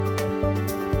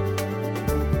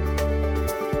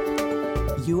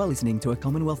You are listening to a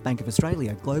Commonwealth Bank of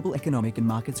Australia Global Economic and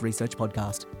Markets Research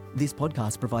podcast. This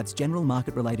podcast provides general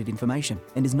market-related information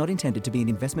and is not intended to be an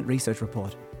investment research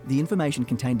report. The information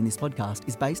contained in this podcast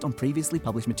is based on previously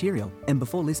published material, and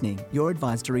before listening, you're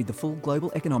advised to read the full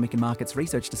Global Economic and Markets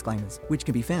Research disclaimers, which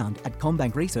can be found at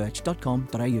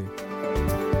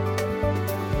commbankresearch.com.au.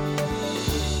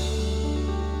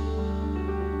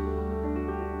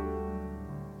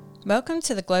 Welcome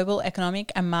to the Global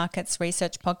Economic and Markets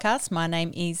Research Podcast. My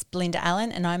name is Belinda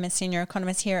Allen and I'm a senior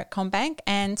economist here at CommBank.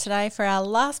 And today for our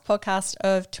last podcast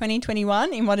of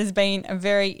 2021 in what has been a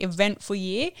very eventful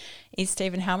year is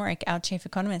Stephen Halmerick, our chief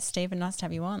economist. Stephen, nice to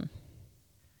have you on.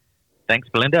 Thanks,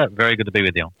 Belinda. Very good to be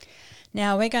with you.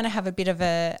 Now we're going to have a bit of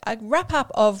a wrap up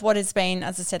of what has been,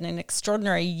 as I said, an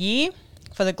extraordinary year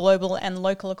for the global and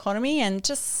local economy and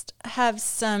just have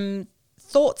some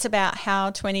thoughts about how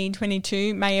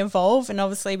 2022 may evolve. And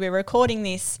obviously we're recording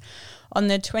this on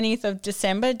the 20th of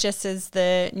December, just as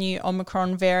the new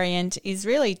Omicron variant is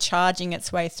really charging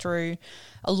its way through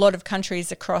a lot of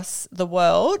countries across the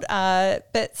world.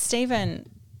 But Stephen,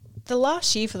 the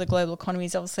last year for the global economy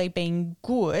has obviously been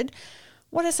good.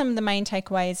 What are some of the main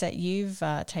takeaways that you've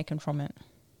taken from it?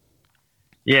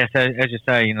 Yeah, so as you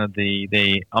say,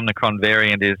 the Omicron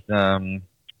variant is front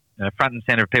and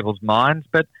centre of people's minds,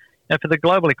 but for the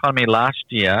global economy last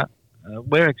year,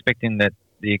 we're expecting that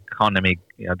the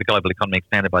global economy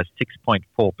expanded by 6.4%.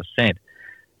 So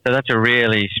that's a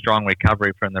really strong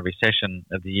recovery from the recession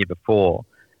of the year before.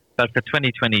 But for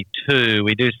 2022,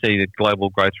 we do see the global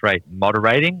growth rate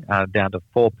moderating down to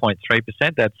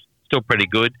 4.3%. That's still pretty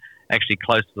good, actually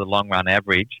close to the long-run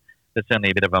average. There's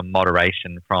certainly a bit of a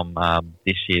moderation from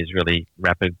this year's really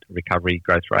rapid recovery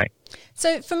growth rate.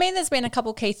 So for me, there's been a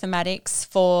couple key thematics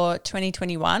for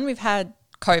 2021. We've had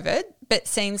COVID, but it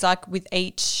seems like with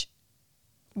each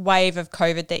wave of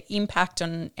COVID, the impact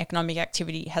on economic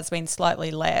activity has been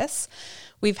slightly less.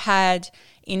 We've had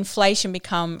inflation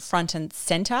become front and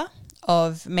centre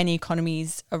of many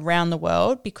economies around the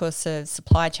world because of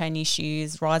supply chain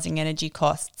issues, rising energy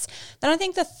costs. Then I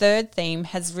think the third theme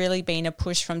has really been a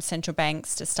push from central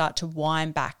banks to start to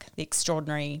wind back the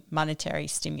extraordinary monetary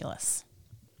stimulus.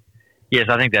 Yes,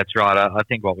 I think that's right. I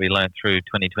think what we learned through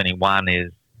 2021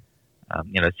 is,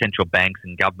 central banks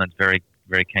and governments very,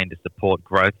 very keen to support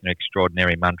growth and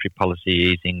extraordinary monetary policy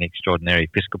easing, extraordinary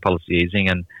fiscal policy easing,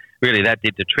 and really that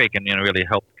did the trick and really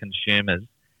helped consumers.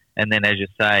 And then, as you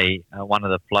say, one of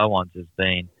the flow-ons has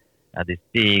been this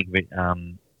big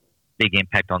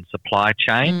impact on supply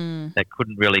chain that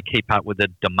couldn't really keep up with the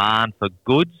demand for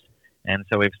goods. And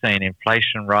so we've seen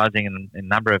inflation rising in a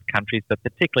number of countries, but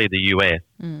particularly the US.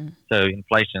 So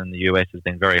inflation in the US has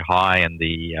been very high, and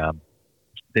the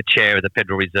chair of the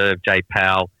Federal Reserve, Jay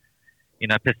Powell,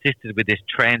 persisted with this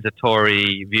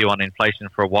transitory view on inflation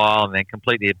for a while and then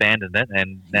completely abandoned it.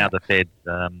 And now the Fed's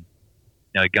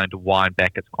going to wind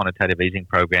back its quantitative easing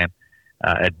program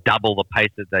at double the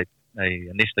pace that they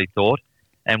initially thought.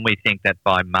 And we think that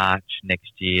by March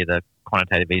next year, the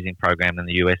quantitative easing program in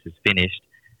the US is finished,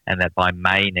 and that by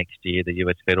May next year, the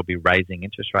US Fed will be raising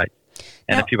interest rates.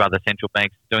 And a few other central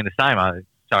banks doing the same. I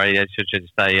should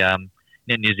just say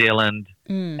New Zealand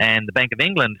and the Bank of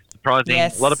England, surprising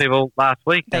a lot of people last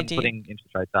week and putting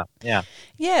interest rates up.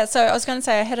 Yeah, so I was going to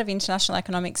say, head of international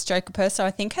economics, Joe Capurso,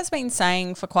 I think, has been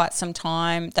saying for quite some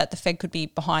time that the Fed could be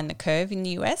behind the curve in the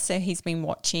US. So he's been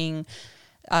watching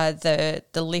the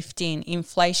lift in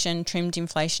inflation, trimmed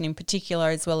inflation in particular,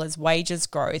 as well as wages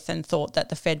growth, and thought that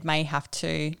the Fed may have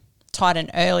to tighten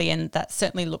early, and that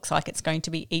certainly looks like it's going to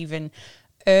be even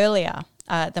earlier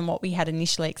than what we had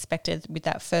initially expected with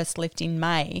that first lift in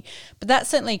May. But that's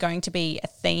certainly going to be a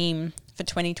theme for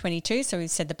 2022. So we've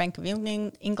said the Bank of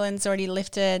England's already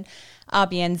lifted,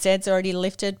 RBNZ's already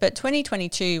lifted, but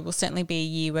 2022 will certainly be a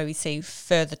year where we see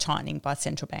further tightening by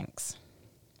central banks.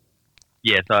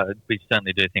 Yes, we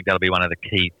certainly do think that'll be one of the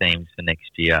key themes for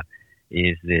next year,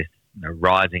 is this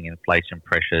rising inflation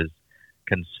pressures,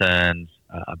 concerns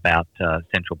about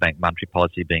central bank monetary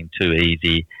policy being too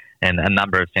easy, and a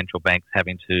number of central banks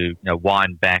having to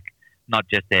wind back not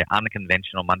just their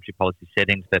unconventional monetary policy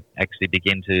settings, but actually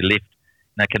begin to lift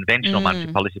conventional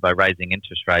monetary policy by raising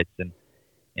interest rates. And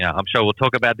I'm sure we'll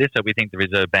talk about this, but we think the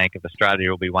Reserve Bank of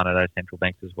Australia will be one of those central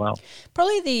banks as well.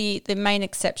 Probably the main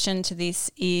exception to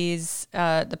this is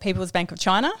the People's Bank of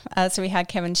China. So we had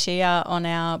Kevin Shea on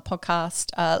our podcast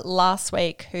last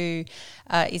week, who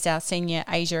is our senior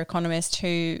Asia economist,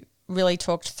 who really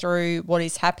talked through what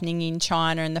is happening in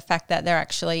China and the fact that they're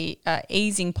actually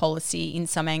easing policy in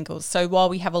some angles. So while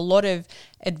we have a lot of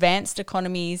advanced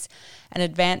economies and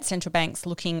advanced central banks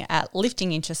looking at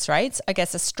lifting interest rates, I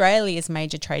guess Australia's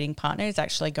major trading partner is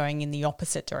actually going in the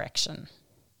opposite direction.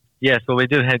 Yes, well, we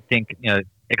do think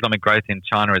economic growth in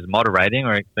China is moderating.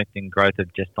 We're expecting growth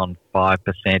of just on 5%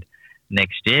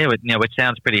 next year, which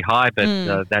sounds pretty high,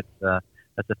 but that's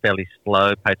a fairly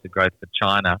slow pace of growth for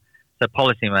China. So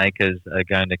policymakers are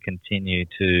going to continue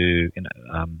to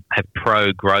have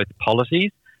pro-growth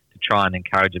policies to try and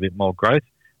encourage a bit more growth,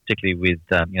 particularly with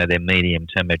their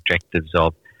medium-term objectives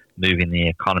of moving the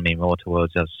economy more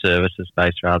towards a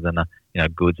services-based rather than a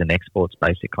goods and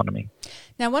exports-based economy.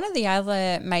 Now, one of the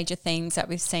other major themes that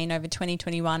we've seen over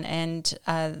 2021 and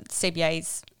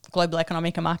CBA's Global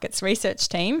Economic and Markets Research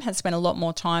team has spent a lot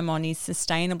more time on is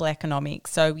sustainable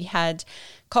economics. So we had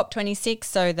COP26,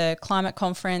 so the climate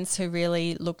conference, who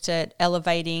really looked at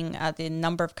elevating the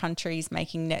number of countries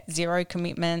making net zero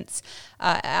commitments.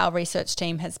 Our research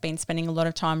team has been spending a lot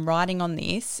of time writing on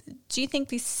this. Do you think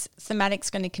this thematic's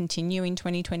going to continue in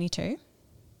 2022?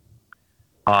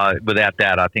 Without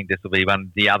doubt, I think this will be one of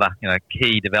the other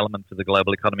key developments of the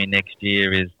global economy next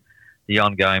year is the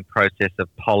ongoing process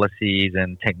of policies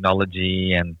and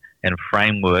technology and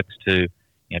frameworks to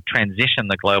transition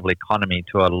the global economy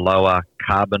to a lower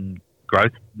carbon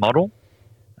growth model.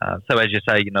 So as you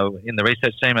say, in the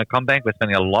research team at CommBank, we're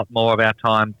spending a lot more of our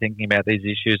time thinking about these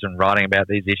issues and writing about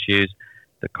these issues.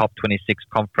 The COP26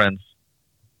 conference,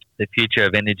 the future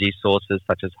of energy sources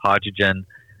such as hydrogen,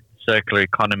 circular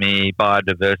economy,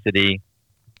 biodiversity,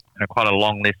 quite a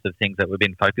long list of things that we've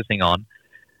been focusing on.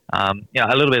 A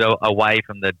little bit away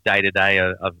from the day-to-day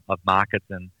of markets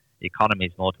and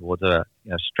economies, more towards a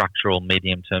structural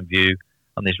medium-term view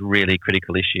on this really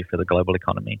critical issue for the global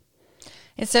economy.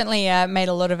 It certainly made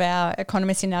a lot of our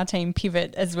economists in our team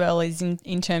pivot as well as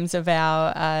in terms of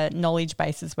our knowledge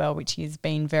base as well, which has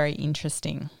been very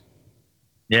interesting.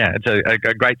 Yeah, it's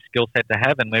a great skill set to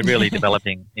have, and we're really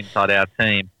developing inside our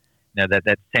team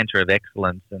that centre of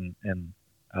excellence and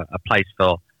a place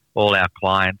for all our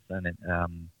clients and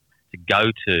to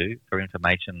go to for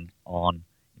information on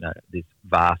this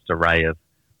vast array of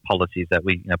policies that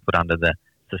we put under the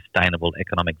sustainable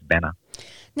economics banner.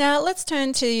 Now let's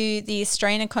turn to the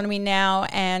Australian economy now,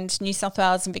 and New South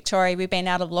Wales and Victoria. We've been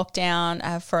out of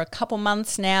lockdown for a couple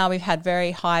months now. We've had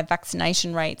very high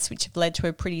vaccination rates, which have led to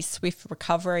a pretty swift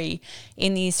recovery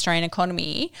in the Australian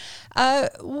economy.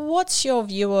 What's your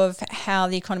view of how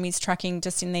the economy is tracking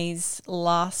just in this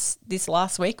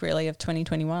last week, really, of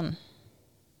 2021?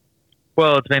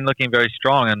 Well, it's been looking very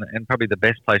strong, and probably the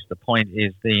best place to point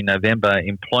is the November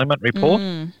employment report.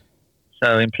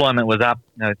 So employment was up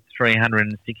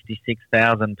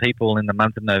 366,000 people in the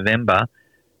month of November.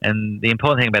 And the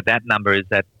important thing about that number is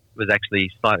that it was actually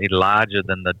slightly larger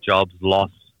than the jobs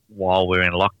lost while we were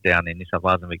in lockdown in New South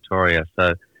Wales and Victoria.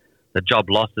 So the job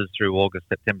losses through August,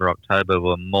 September, October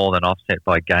were more than offset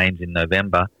by gains in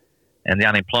November. And the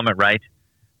unemployment rate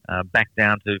back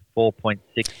down to 4.6%,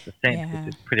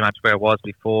 which is pretty much where it was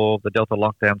before the Delta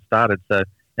lockdown started. So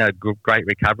great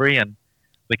recovery. And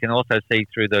we can also see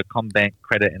through the CommBank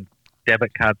credit and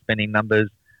debit card spending numbers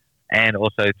and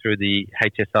also through the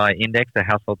HSI index, the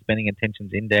Household Spending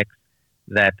Intentions Index,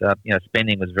 that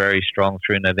spending was very strong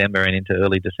through November and into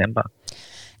early December.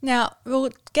 Now,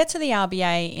 we'll get to the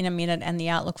RBA in a minute and the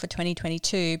outlook for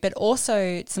 2022, but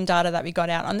also some data that we got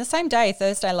out on the same day,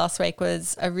 Thursday last week,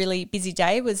 was a really busy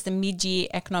day, was the mid-year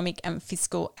economic and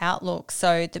fiscal outlook.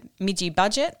 So the mid-year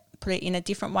budget, put it in a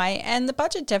different way, and the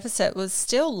budget deficit was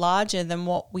still larger than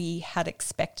what we had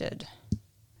expected.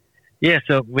 Yeah,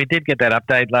 so we did get that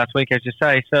update last week, as you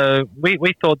say. So we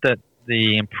thought that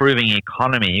the improving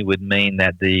economy would mean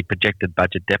that the projected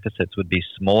budget deficits would be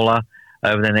smaller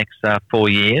over the next 4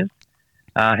 years.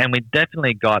 And we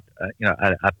definitely got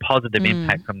a positive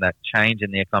impact from that change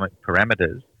in the economic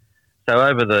parameters. So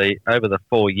over the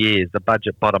 4 years, the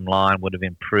budget bottom line would have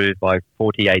improved by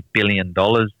 $48 billion,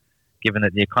 given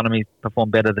that the economy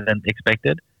performed better than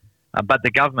expected. But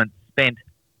the government spent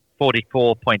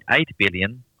 $44.8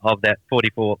 billion of that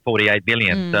 $48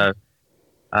 billion. So,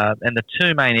 and the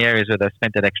two main areas where they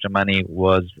spent that extra money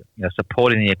was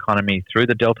supporting the economy through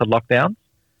the Delta lockdowns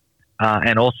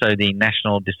and also the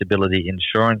National Disability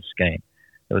Insurance Scheme.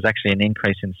 There was actually an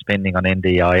increase in spending on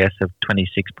NDIS of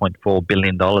 $26.4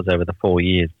 billion over the 4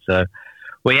 years. So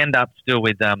we end up still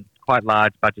with quite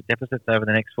large budget deficits over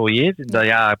the next 4 years, and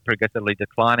they are progressively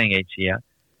declining each year.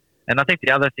 And I think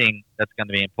the other thing that's going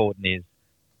to be important is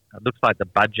it looks like the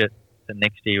budget for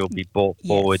next year will be brought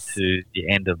forward to the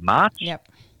end of March. Yep.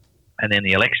 And then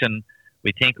the election,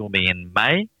 we think, will be in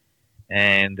May.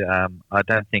 and I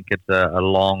don't think it's a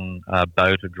long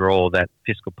bow to draw that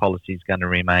fiscal policy is going to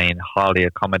remain highly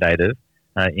accommodative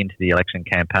into the election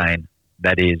campaign.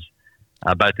 That is,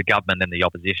 both the government and the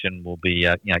opposition will be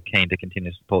keen to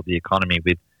continue to support the economy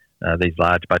with these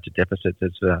large budget deficits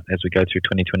as we go through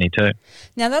 2022.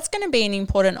 Now, that's going to be an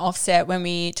important offset when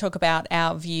we talk about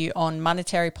our view on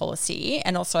monetary policy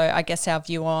and also, I guess, our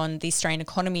view on the Australian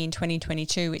economy in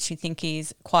 2022, which we think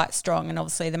is quite strong. And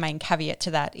obviously the main caveat to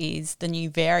that is the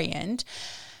new variant.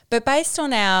 But based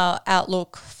on our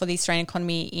outlook for the Australian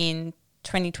economy in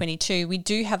 2022, we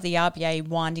do have the RBA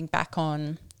winding back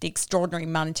on the extraordinary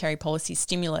monetary policy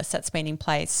stimulus that's been in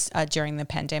place during the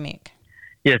pandemic.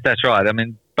 Yes, that's right. I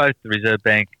mean, both the Reserve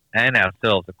Bank and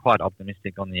ourselves are quite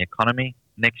optimistic on the economy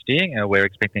next year. We're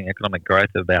expecting economic growth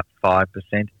of about 5%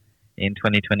 in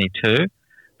 2022.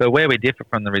 But where we differ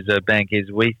from the Reserve Bank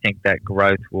is we think that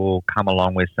growth will come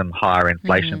along with some higher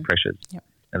inflation pressures. Yep.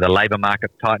 And the labour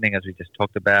market tightening, as we just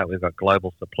talked about, we've got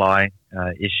global supply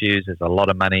issues. There's a lot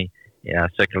of money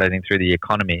circulating through the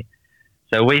economy.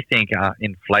 So we think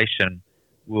inflation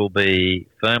will be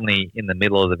firmly in the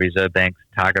middle of the Reserve Bank's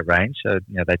target range. So,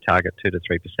 they target 2 to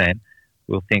 3%.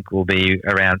 We'll think we'll be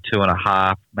around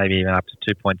 2.5%, maybe even up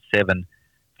to 2.7%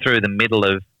 through the middle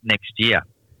of next year.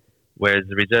 Whereas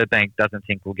the Reserve Bank doesn't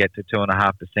think we'll get to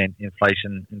 2.5%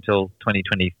 inflation until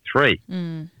 2023.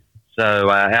 So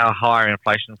our higher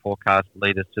inflation forecasts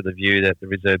lead us to the view that the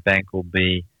Reserve Bank will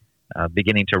be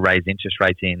beginning to raise interest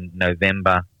rates in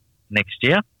November next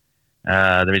year.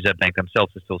 The Reserve Bank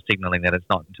themselves are still signalling that it's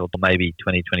not until maybe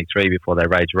 2023 before they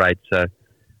raise rates. So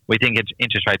we think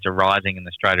interest rates are rising in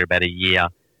Australia about a year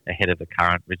ahead of the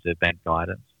current Reserve Bank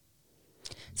guidance.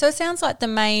 So it sounds like the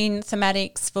main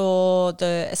thematics for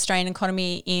the Australian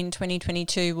economy in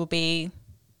 2022 will be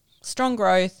strong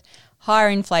growth, higher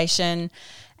inflation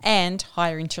and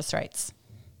higher interest rates.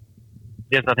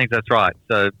 Yes, I think that's right.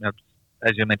 So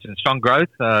as you mentioned, strong growth,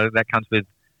 that comes with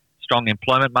strong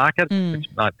employment market, which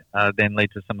might then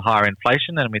lead to some higher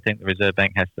inflation, and we think the Reserve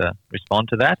Bank has to respond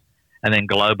to that. And then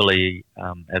globally,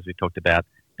 as we talked about,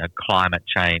 climate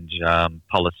change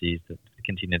policies to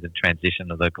continue the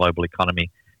transition of the global economy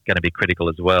going to be critical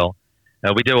as well.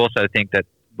 We do also think that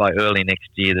by early next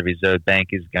year, the Reserve Bank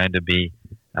is going to be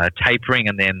tapering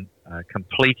and then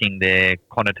completing their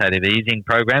quantitative easing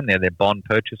program, their bond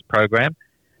purchase program.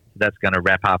 So that's going to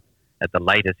wrap up at the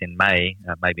latest in May,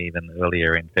 maybe even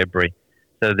earlier in February.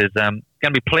 So there's going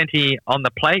to be plenty on the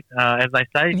plate, as they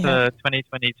say, for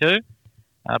 2022.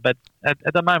 But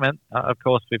at the moment, of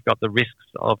course, we've got the risks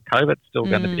of COVID still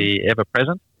going to be ever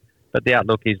present. But the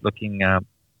outlook is looking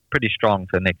pretty strong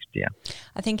for next year.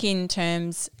 I think in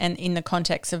terms and in the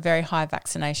context of very high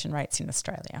vaccination rates in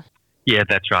Australia. Yeah,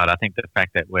 that's right. I think the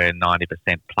fact that we're 90%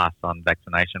 plus on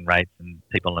vaccination rates and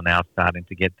people are now starting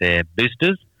to get their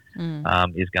boosters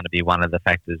is going to be one of the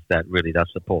factors that really does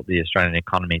support the Australian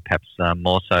economy, perhaps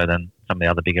more so than some of the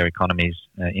other bigger economies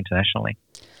internationally.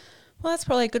 Well, that's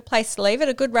probably a good place to leave it,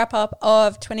 a good wrap-up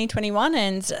of 2021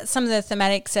 and some of the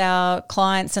thematics our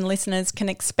clients and listeners can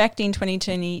expect in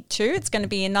 2022. It's going to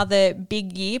be another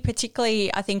big year,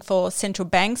 particularly, I think, for central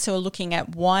banks who are looking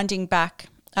at winding back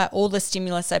all the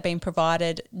stimulus they've been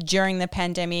provided during the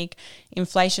pandemic.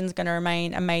 Inflation is going to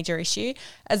remain a major issue,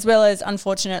 as well as,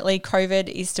 unfortunately, COVID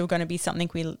is still going to be something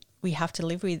we have to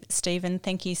live with. Stephen,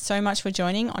 thank you so much for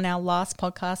joining on our last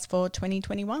podcast for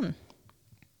 2021.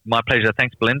 My pleasure.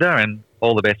 Thanks, Belinda, and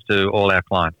all the best to all our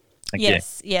clients. Thank you.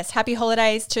 Yes. Happy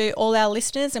holidays to all our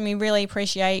listeners, and we really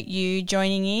appreciate you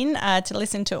joining in to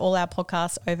listen to all our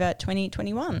podcasts over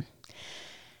 2021.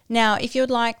 Now, if you would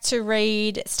like to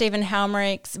read Stephen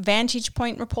Halmerich's Vantage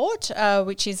Point report,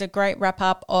 which is a great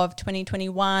wrap-up of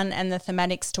 2021 and the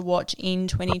thematics to watch in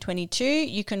 2022,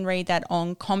 you can read that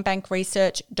on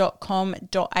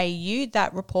commbankresearch.com.au.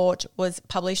 That report was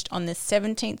published on the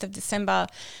 17th of December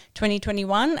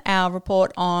 2021. Our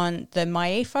report on the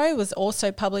MyEFO was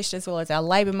also published, as well as our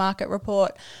labour market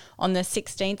report on the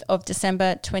 16th of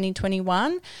December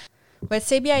 2021. Where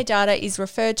CBA data is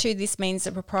referred to, this means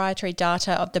the proprietary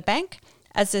data of the bank,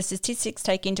 as the statistics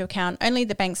take into account only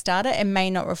the bank's data and may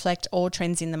not reflect all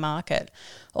trends in the market.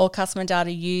 All customer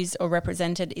data used or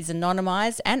represented is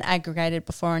anonymised and aggregated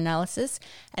before analysis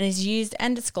and is used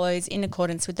and disclosed in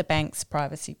accordance with the bank's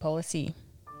privacy policy.